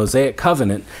terms of the Mosaic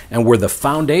covenant and were the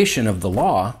foundation of the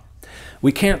law,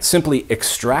 we can't simply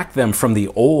extract them from the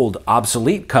old,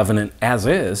 obsolete covenant as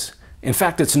is. In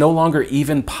fact, it's no longer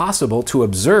even possible to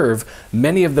observe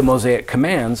many of the Mosaic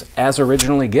commands as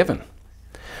originally given.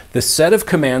 The set of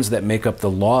commands that make up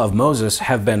the law of Moses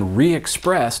have been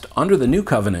re-expressed under the new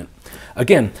covenant.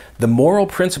 Again, the moral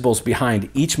principles behind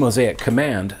each Mosaic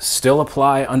command still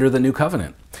apply under the new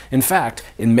covenant. In fact,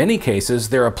 in many cases,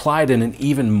 they're applied in an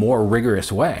even more rigorous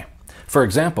way. For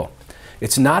example,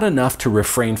 it's not enough to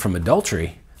refrain from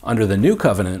adultery. Under the new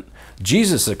covenant,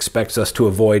 Jesus expects us to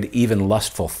avoid even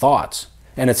lustful thoughts.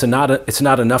 And it's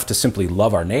not enough to simply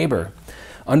love our neighbor.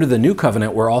 Under the new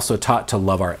covenant, we're also taught to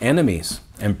love our enemies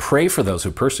and pray for those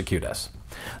who persecute us.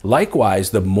 Likewise,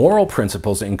 the moral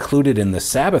principles included in the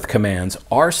Sabbath commands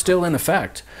are still in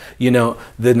effect. You know,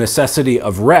 the necessity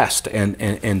of rest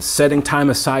and setting time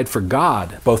aside for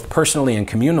God, both personally and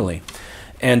communally,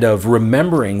 and of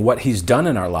remembering what He's done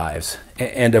in our lives,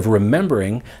 and of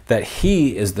remembering that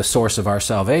He is the source of our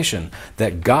salvation,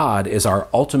 that God is our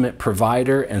ultimate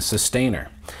provider and sustainer,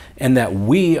 and that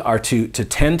we are to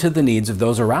tend to the needs of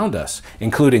those around us,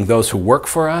 including those who work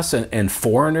for us and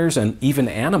foreigners and even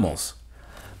animals.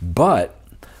 But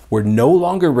we're no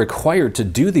longer required to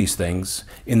do these things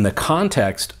in the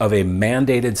context of a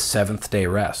mandated seventh-day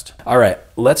rest. All right,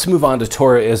 let's move on to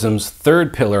Torahism's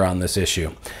third pillar on this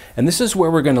issue. And this is where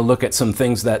we're going to look at some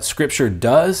things that Scripture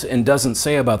does and doesn't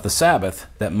say about the Sabbath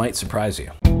that might surprise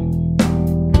you.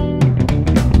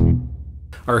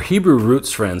 Our Hebrew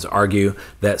roots friends argue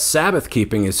that Sabbath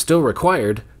keeping is still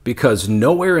required because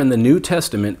nowhere in the New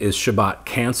Testament is Shabbat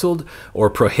canceled or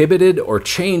prohibited or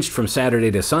changed from Saturday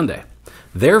to Sunday.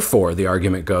 Therefore, the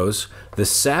argument goes, the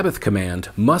Sabbath command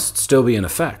must still be in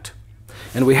effect.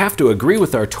 And we have to agree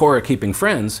with our Torah-keeping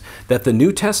friends that the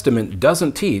New Testament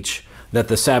doesn't teach that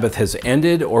the Sabbath has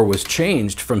ended or was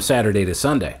changed from Saturday to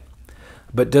Sunday.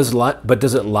 But does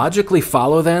it logically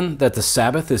follow then that the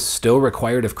Sabbath is still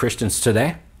required of Christians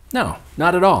today? No,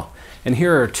 not at all. And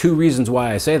here are two reasons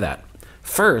why I say that.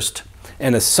 First,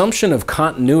 an assumption of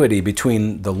continuity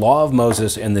between the law of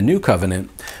Moses and the new covenant,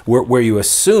 where you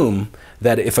assume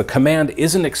that if a command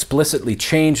isn't explicitly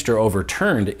changed or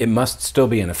overturned, it must still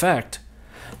be in effect.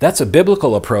 That's a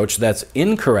biblical approach that's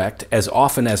incorrect as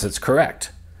often as it's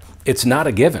correct. It's not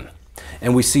a given.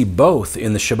 And we see both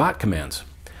in the Shabbat commands.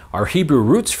 Our Hebrew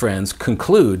roots friends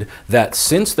conclude that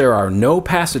since there are no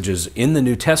passages in the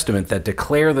New Testament that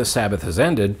declare the Sabbath has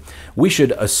ended, we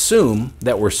should assume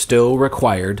that we're still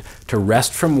required to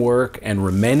rest from work and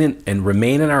remain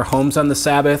in our homes on the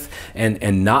Sabbath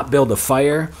and not build a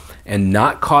fire and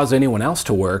not cause anyone else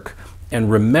to work. And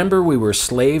remember, we were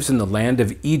slaves in the land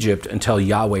of Egypt until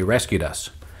Yahweh rescued us.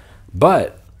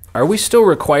 But are we still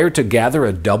required to gather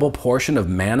a double portion of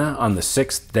manna on the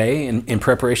sixth day in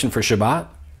preparation for Shabbat?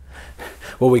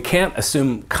 Well, we can't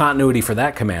assume continuity for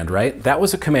that command, right? That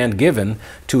was a command given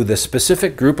to the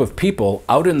specific group of people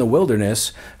out in the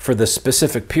wilderness for the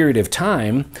specific period of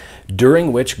time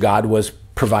during which God was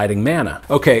providing manna.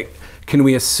 Okay, can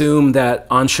we assume that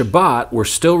on Shabbat we're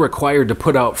still required to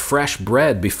put out fresh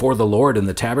bread before the Lord in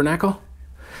the tabernacle?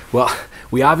 Well,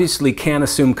 we obviously can't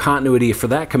assume continuity for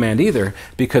that command either,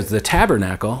 because the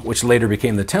tabernacle, which later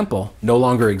became the temple, no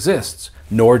longer exists,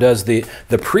 nor does the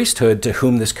priesthood to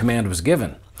whom this command was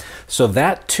given. So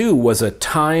that too was a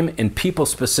time and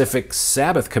people-specific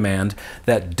Sabbath command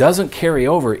that doesn't carry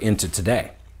over into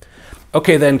today.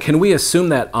 Okay, then can we assume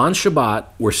that on Shabbat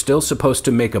we're still supposed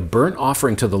to make a burnt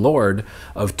offering to the Lord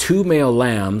of 2 male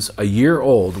lambs a year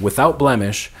old without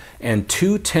blemish and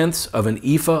 2/10 of an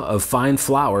ephah of fine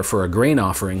flour for a grain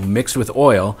offering mixed with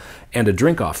oil and a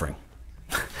drink offering?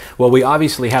 Well, we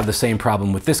obviously have the same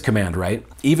problem with this command, right?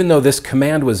 Even though this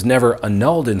command was never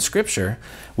annulled in Scripture,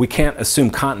 we can't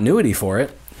assume continuity for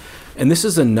it. And this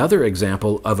is another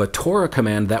example of a Torah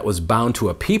command that was bound to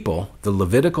a people, the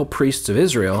Levitical priests of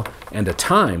Israel, and a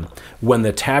time when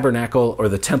the tabernacle or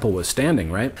the temple was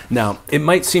standing, right? Now, it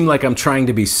might seem like I'm trying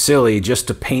to be silly just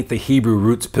to paint the Hebrew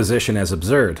roots position as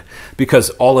absurd, because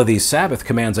all of these Sabbath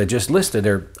commands I just listed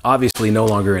are obviously no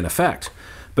longer in effect.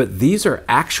 But these are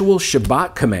actual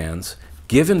Shabbat commands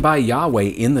given by Yahweh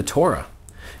in the Torah.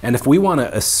 And if we want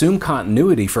to assume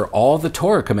continuity for all the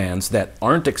Torah commands that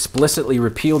aren't explicitly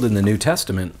repealed in the New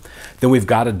Testament, then we've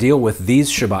got to deal with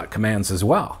these Shabbat commands as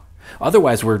well.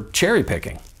 Otherwise, we're cherry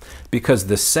picking, because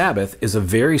the Sabbath is a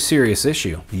very serious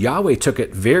issue. Yahweh took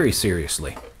it very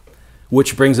seriously,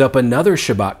 which brings up another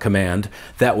Shabbat command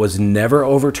that was never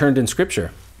overturned in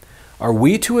Scripture. Are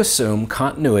we to assume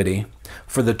continuity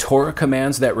for the Torah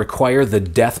commands that require the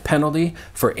death penalty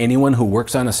for anyone who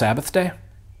works on a Sabbath day?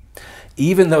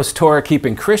 Even those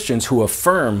Torah-keeping Christians who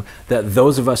affirm that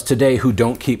those of us today who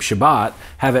don't keep Shabbat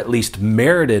have at least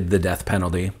merited the death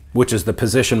penalty, which is the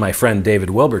position my friend David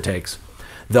Wilber takes,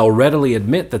 they'll readily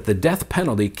admit that the death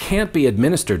penalty can't be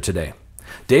administered today.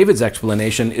 David's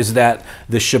explanation is that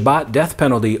the Shabbat death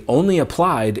penalty only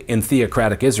applied in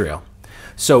theocratic Israel.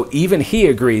 So even he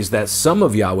agrees that some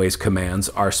of Yahweh's commands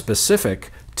are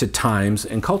specific to times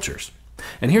and cultures.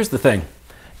 And here's the thing.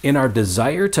 In our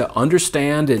desire to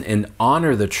understand and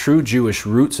honor the true Jewish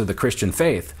roots of the Christian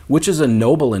faith, which is a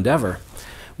noble endeavor,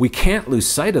 we can't lose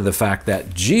sight of the fact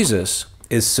that Jesus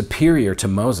is superior to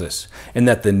Moses and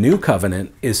that the New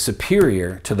Covenant is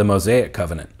superior to the Mosaic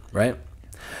Covenant, right?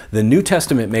 The New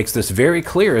Testament makes this very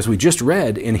clear, as we just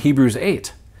read in Hebrews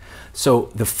 8.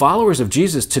 So the followers of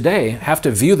Jesus today have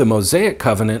to view the Mosaic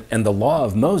Covenant and the law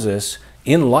of Moses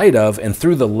in light of and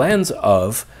through the lens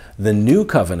of the new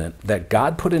covenant that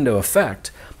God put into effect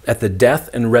at the death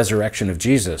and resurrection of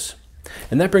Jesus.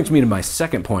 And that brings me to my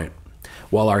second point.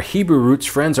 While our Hebrew roots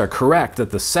friends are correct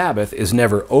that the Sabbath is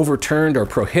never overturned or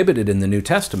prohibited in the New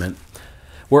Testament,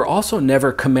 we're also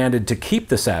never commanded to keep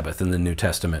the Sabbath in the New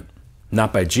Testament.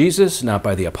 Not by Jesus, not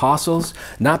by the apostles,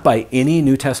 not by any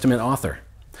New Testament author.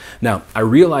 Now, I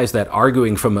realize that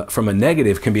arguing from a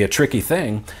negative can be a tricky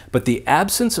thing, but the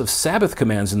absence of Sabbath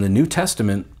commands in the New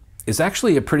Testament is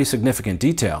actually a pretty significant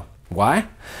detail. Why?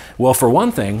 Well, for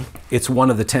one thing, it's one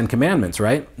of the 10 commandments,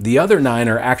 right? The other 9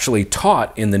 are actually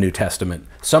taught in the New Testament.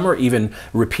 Some are even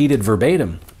repeated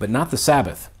verbatim, but not the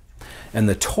Sabbath. And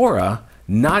the Torah,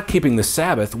 not keeping the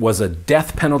Sabbath, was a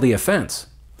death penalty offense.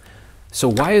 So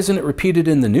why isn't it repeated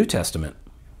in the New Testament?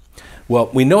 Well,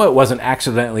 we know it wasn't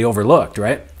accidentally overlooked,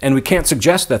 right? And we can't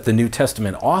suggest that the New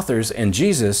Testament authors and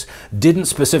Jesus didn't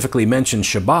specifically mention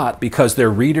Shabbat because their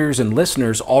readers and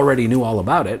listeners already knew all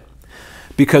about it,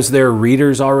 because their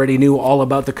readers already knew all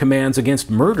about the commands against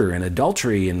murder and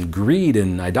adultery and greed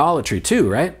and idolatry too,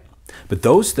 right? But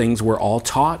those things were all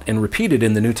taught and repeated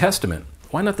in the New Testament.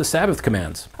 Why not the Sabbath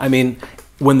commands? I mean,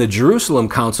 when the Jerusalem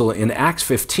Council in Acts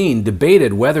 15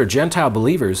 debated whether Gentile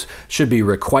believers should be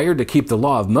required to keep the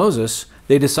law of Moses,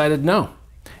 they decided no.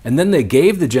 And then they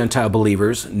gave the Gentile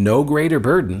believers no greater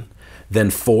burden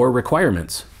than 4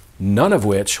 requirements, none of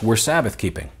which were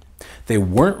Sabbath-keeping. They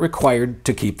weren't required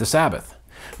to keep the Sabbath.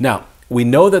 Now, we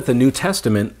know that the New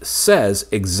Testament says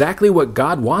exactly what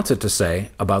God wants it to say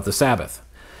about the Sabbath.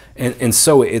 And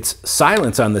so its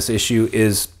silence on this issue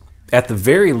is, at the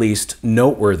very least,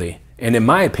 noteworthy. And in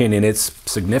my opinion, it's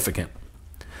significant.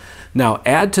 Now,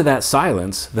 add to that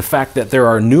silence the fact that there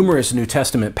are numerous New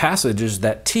Testament passages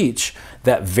that teach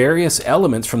that various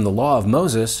elements from the law of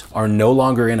Moses are no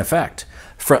longer in effect.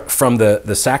 From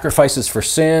the sacrifices for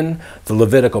sin, the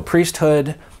Levitical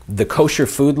priesthood, the kosher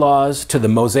food laws, to the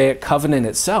Mosaic covenant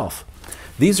itself.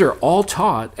 These are all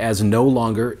taught as no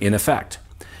longer in effect.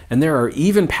 And there are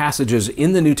even passages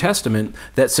in the New Testament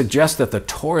that suggest that the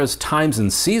Torah's times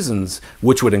and seasons,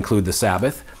 which would include the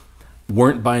Sabbath,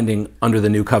 weren't binding under the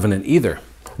New Covenant either.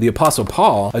 The Apostle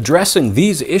Paul, addressing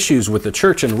these issues with the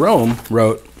church in Rome,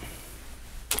 wrote,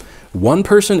 "One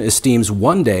person esteems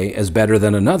one day as better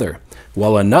than another,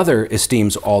 while another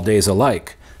esteems all days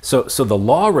alike." So the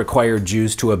law required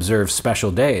Jews to observe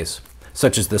special days,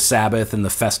 such as the Sabbath and the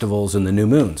festivals and the new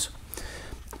moons.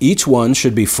 Each one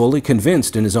should be fully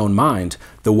convinced in his own mind.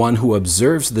 The one who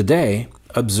observes the day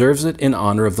observes it in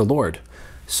honor of the Lord.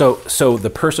 So the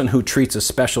person who treats a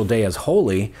special day as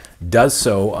holy does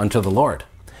so unto the Lord.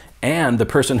 And the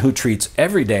person who treats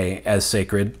every day as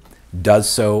sacred does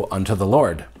so unto the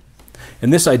Lord.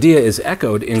 And this idea is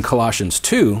echoed in Colossians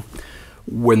 2,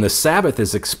 when the Sabbath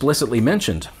is explicitly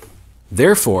mentioned.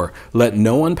 "Therefore, let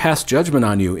no one pass judgment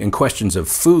on you in questions of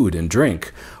food and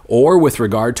drink, or with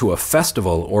regard to a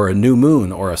festival or a new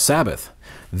moon or a Sabbath.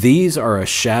 These are a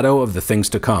shadow of the things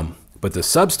to come, but the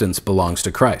substance belongs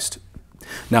to Christ."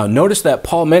 Now, notice that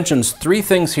Paul mentions three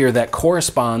things here that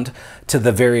correspond to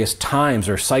the various times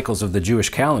or cycles of the Jewish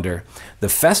calendar: the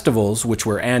festivals, which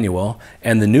were annual,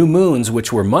 and the new moons,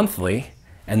 which were monthly,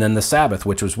 and then the Sabbath,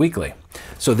 which was weekly.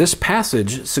 So this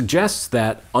passage suggests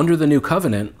that under the New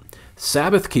Covenant,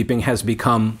 Sabbath keeping has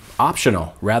become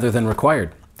optional rather than required.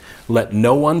 Let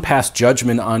no one pass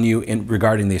judgment on you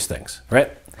regarding these things,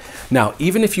 right? Now,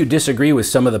 even if you disagree with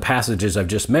some of the passages I've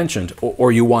just mentioned,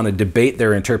 or you want to debate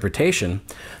their interpretation,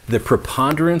 the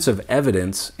preponderance of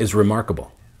evidence is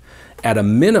remarkable. At a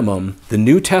minimum, the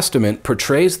New Testament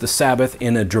portrays the Sabbath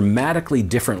in a dramatically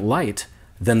different light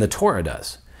than the Torah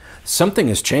does. Something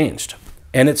has changed.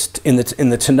 And it's in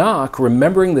the Tanakh,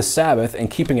 remembering the Sabbath and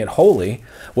keeping it holy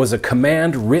was a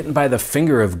command written by the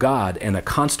finger of God and a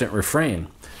constant refrain.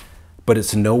 But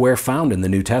it's nowhere found in the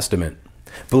New Testament.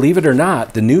 Believe it or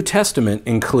not, the New Testament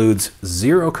includes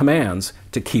 0 commands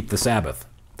to keep the Sabbath.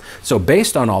 So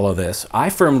based on all of this, I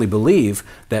firmly believe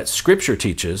that Scripture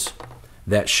teaches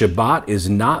that Shabbat is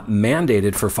not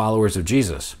mandated for followers of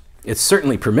Jesus. It's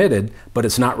certainly permitted, but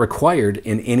it's not required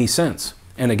in any sense.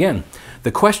 And again,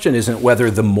 the question isn't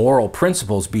whether the moral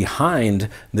principles behind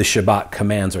the Shabbat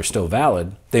commands are still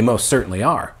valid. They most certainly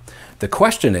are. The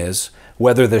question is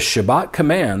whether the Shabbat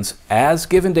commands, as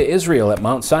given to Israel at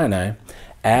Mount Sinai,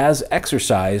 as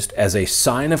exercised as a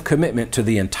sign of commitment to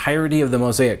the entirety of the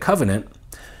Mosaic covenant,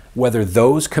 whether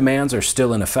those commands are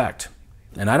still in effect.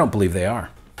 And I don't believe they are.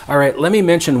 All right, let me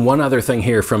mention one other thing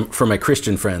here from my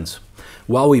Christian friends.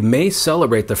 While we may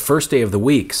celebrate the first day of the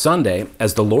week, Sunday,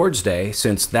 as the Lord's Day,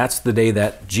 since that's the day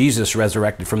that Jesus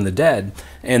resurrected from the dead,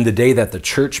 and the day that the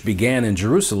church began in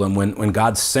Jerusalem when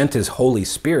God sent His Holy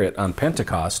Spirit on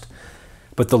Pentecost,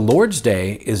 but the Lord's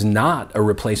Day is not a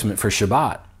replacement for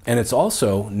Shabbat, and it's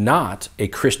also not a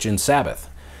Christian Sabbath.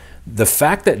 The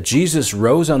fact that Jesus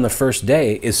rose on the first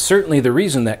day is certainly the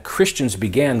reason that Christians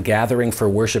began gathering for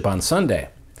worship on Sunday.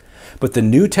 But the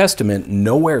New Testament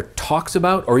nowhere talks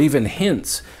about or even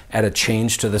hints at a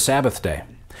change to the Sabbath day.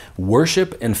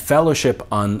 Worship and fellowship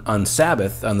on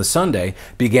Sabbath, on the Sunday,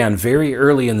 began very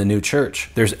early in the new church.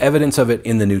 There's evidence of it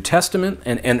in the New Testament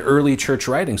and early church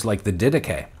writings like the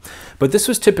Didache. But this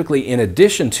was typically in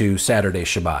addition to Saturday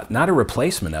Shabbat, not a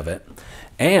replacement of it.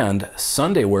 And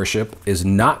Sunday worship is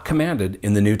not commanded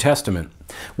in the New Testament.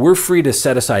 We're free to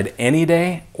set aside any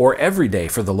day or every day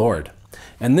for the Lord.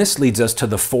 And this leads us to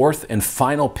the fourth and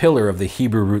final pillar of the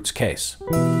Hebrew roots case.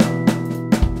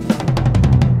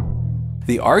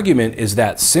 The argument is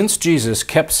that since Jesus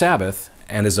kept Sabbath,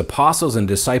 and His apostles and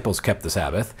disciples kept the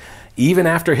Sabbath, even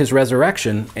after His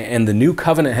resurrection and the new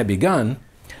covenant had begun,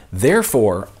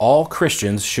 therefore all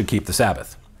Christians should keep the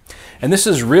Sabbath. And this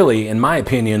is really, in my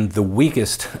opinion, the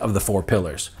weakest of the 4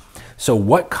 pillars. So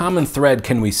what common thread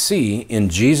can we see in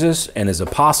Jesus and His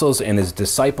apostles and His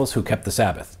disciples who kept the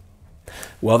Sabbath?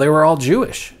 Well, they were all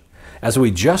Jewish. As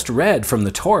we just read from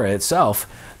the Torah itself,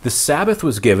 the Sabbath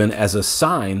was given as a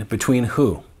sign between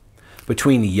who?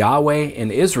 Between Yahweh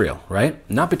and Israel, right?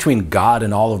 Not between God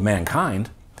and all of mankind.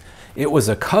 It was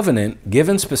a covenant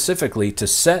given specifically to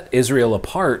set Israel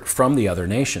apart from the other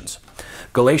nations.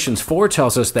 Galatians 4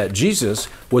 tells us that Jesus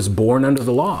was born under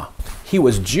the law. He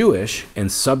was Jewish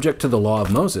and subject to the law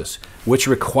of Moses, which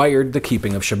required the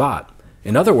keeping of Shabbat.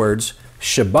 In other words,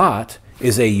 Shabbat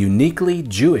is a uniquely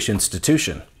Jewish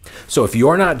institution. So if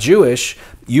you're not Jewish,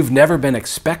 you've never been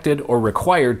expected or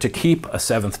required to keep a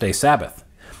seventh-day Sabbath.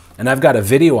 And I've got a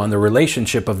video on the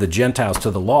relationship of the Gentiles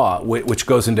to the law, which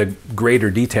goes into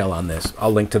greater detail on this.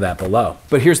 I'll link to that below.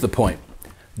 But here's the point.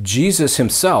 Jesus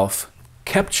Himself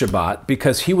kept Shabbat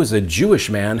because He was a Jewish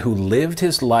man who lived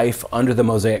his life under the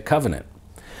Mosaic covenant.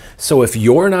 So if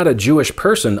you're not a Jewish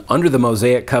person under the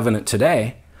Mosaic covenant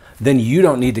today, then you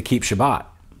don't need to keep Shabbat.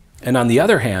 And on the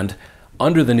other hand,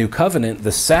 under the new covenant,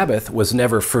 the Sabbath was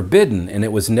never forbidden, and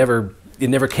it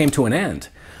never came to an end.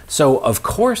 So of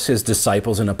course his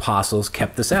disciples and apostles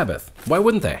kept the Sabbath. Why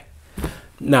wouldn't they?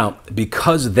 Now,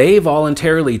 because they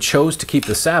voluntarily chose to keep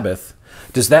the Sabbath,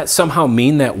 does that somehow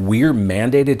mean that we're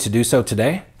mandated to do so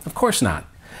today? Of course not.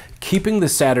 Keeping the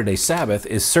Saturday Sabbath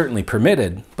is certainly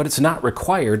permitted, but it's not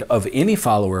required of any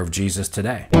follower of Jesus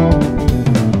today.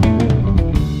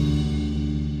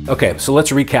 Okay, so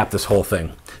let's recap this whole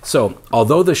thing. So,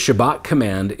 although the Shabbat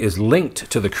command is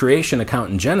linked to the creation account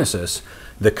in Genesis,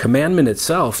 the commandment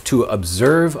itself to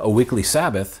observe a weekly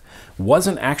Sabbath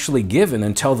wasn't actually given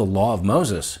until the law of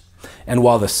Moses. And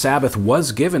while the Sabbath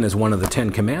was given as one of the 10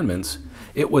 commandments,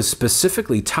 it was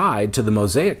specifically tied to the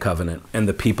Mosaic covenant and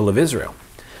the people of Israel.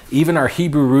 Even our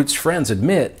Hebrew roots friends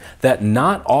admit that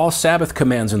not all Sabbath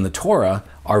commands in the Torah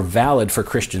are valid for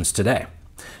Christians today.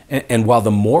 And while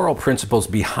the moral principles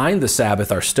behind the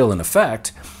Sabbath are still in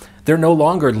effect, they're no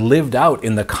longer lived out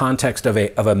in the context of a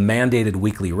mandated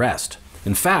weekly rest.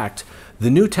 In fact, the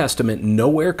New Testament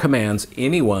nowhere commands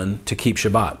anyone to keep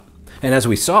Shabbat. And as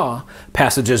we saw,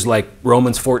 passages like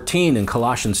Romans 14 and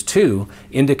Colossians 2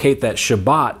 indicate that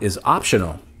Shabbat is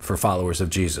optional for followers of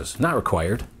Jesus, not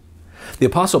required. The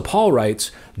Apostle Paul writes,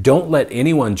 "Don't let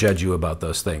anyone judge you about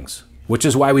those things," which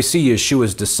is why we see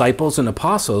Yeshua's disciples and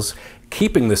apostles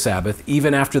keeping the Sabbath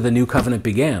even after the new covenant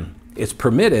began. It's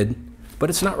permitted, but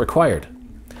it's not required.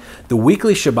 The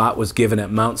weekly Shabbat was given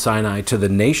at Mount Sinai to the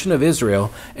nation of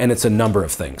Israel, and it's a number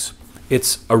of things.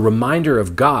 It's a reminder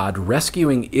of God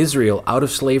rescuing Israel out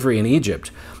of slavery in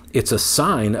Egypt. It's a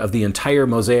sign of the entire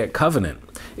Mosaic covenant.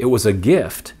 It was a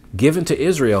gift given to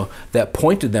Israel that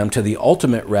pointed them to the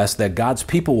ultimate rest that God's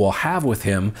people will have with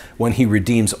him when he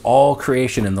redeems all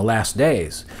creation in the last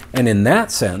days. And in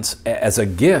that sense, as a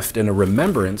gift and a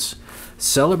remembrance,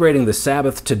 celebrating the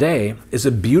Sabbath today is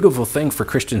a beautiful thing for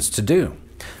Christians to do,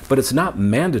 but it's not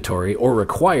mandatory or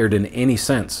required in any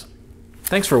sense.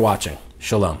 Thanks for watching.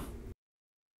 Shalom.